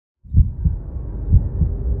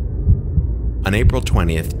On April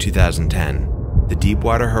 20th, 2010, the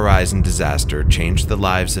Deepwater Horizon disaster changed the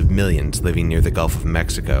lives of millions living near the Gulf of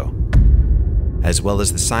Mexico, as well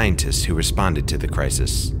as the scientists who responded to the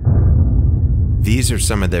crisis. These are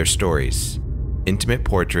some of their stories, intimate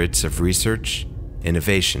portraits of research,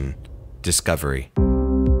 innovation, discovery.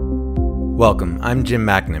 Welcome, I'm Jim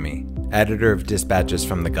McNamee, editor of Dispatches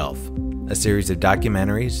from the Gulf, a series of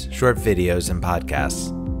documentaries, short videos, and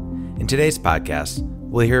podcasts. In today's podcast,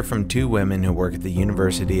 we'll hear from two women who work at the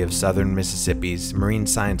University of Southern Mississippi's Marine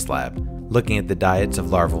Science Lab, looking at the diets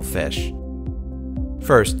of larval fish.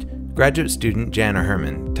 First, graduate student Jana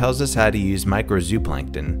Herman tells us how to use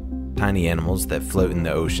microzooplankton, tiny animals that float in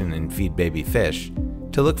the ocean and feed baby fish,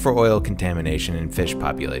 to look for oil contamination in fish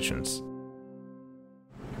populations.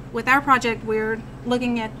 With our project, we're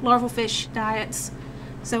looking at larval fish diets.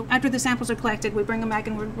 So after the samples are collected, we bring them back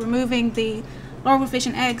and we're removing the larval fish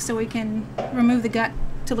and eggs so we can remove the gut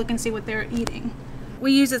to look and see what they're eating.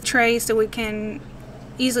 We use a tray so we can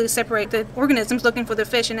easily separate the organisms looking for the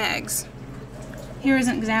fish and eggs. Here is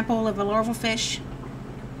an example of a larval fish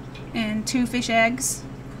and 2 fish eggs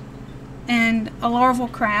and a larval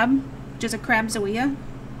crab, which is a crab zoea,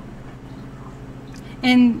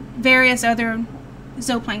 and various other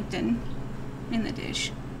zooplankton in the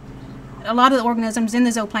dish. A lot of the organisms in the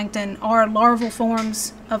zooplankton are larval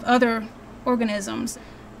forms of other organisms.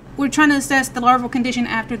 We're trying to assess the larval condition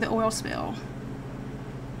after the oil spill.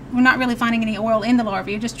 We're not really finding any oil in the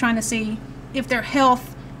larvae, we're just trying to see if their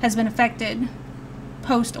health has been affected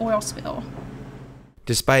post-oil spill.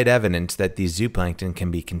 Despite evidence that these zooplankton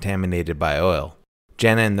can be contaminated by oil,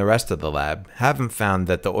 Jana and the rest of the lab haven't found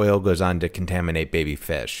that the oil goes on to contaminate baby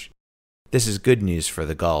fish. This is good news for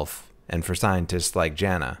the Gulf and for scientists like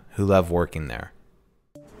Jana who love working there.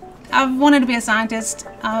 I've wanted to be a scientist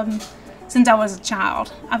since I was a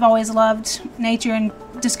child. I've always loved nature and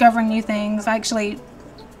discovering new things. I actually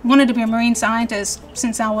wanted to be a marine scientist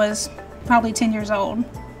since I was probably 10 years old.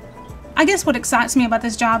 I guess what excites me about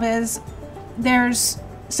this job is there's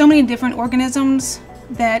so many different organisms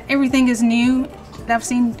that everything is new. I've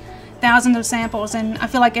seen thousands of samples, and I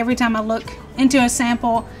feel like every time I look into a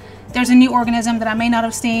sample, there's a new organism that I may not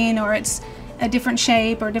have seen, or it's a different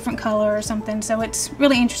shape or a different color or something, so it's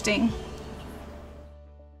really interesting.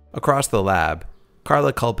 Across the lab,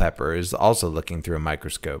 Carla Culpepper is also looking through a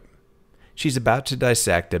microscope. She's about to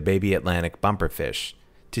dissect a baby Atlantic bumperfish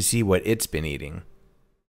to see what it's been eating.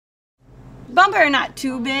 Bumper are not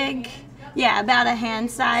too big, about a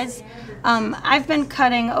hand size. I've been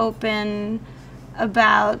cutting open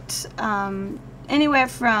about anywhere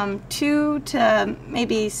from 2 to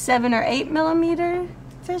maybe 7 or 8 millimeter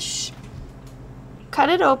fish. Cut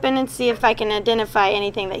it open and see if I can identify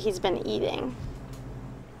anything that he's been eating.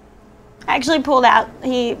 I actually pulled out,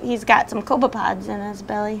 he's got some copepods in his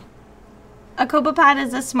belly. A copepod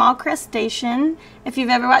is a small crustacean. If you've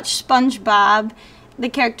ever watched SpongeBob, the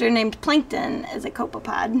character named Plankton is a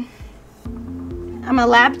copepod. I'm a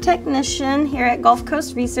lab technician here at Gulf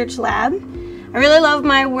Coast Research Lab. I really love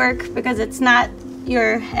my work because it's not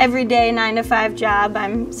your everyday 9-to-5 job.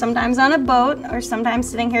 I'm sometimes on a boat or sometimes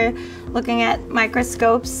sitting here looking at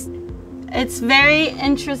microscopes. It's very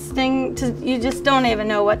interesting you just don't even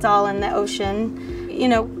know what's all in the ocean. You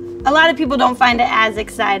know, a lot of people don't find it as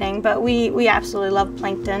exciting, but we absolutely love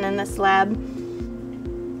plankton in this lab.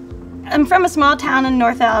 I'm from a small town in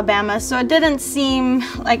North Alabama, so it didn't seem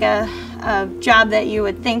like a job that you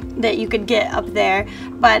would think that you could get up there,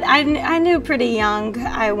 but I knew pretty young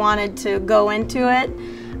I wanted to go into it.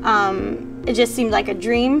 It just seemed like a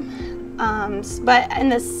dream. But in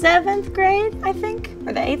the 7th grade, I think,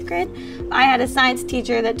 or the 8th grade, I had a science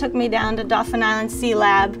teacher that took me down to Dauphin Island Sea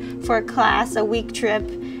Lab for a class, a week trip,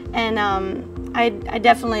 and I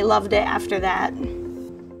definitely loved it after that.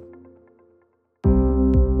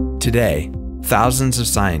 Today, thousands of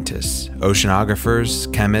scientists, oceanographers,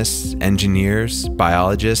 chemists, engineers,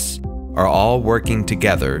 biologists are all working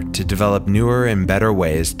together to develop newer and better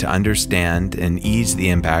ways to understand and ease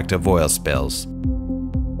the impact of oil spills.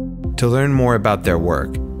 To learn more about their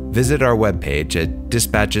work, visit our webpage at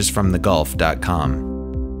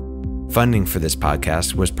dispatchesfromthegulf.com. Funding for this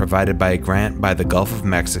podcast was provided by a grant by the Gulf of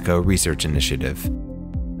Mexico Research Initiative.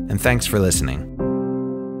 And thanks for listening.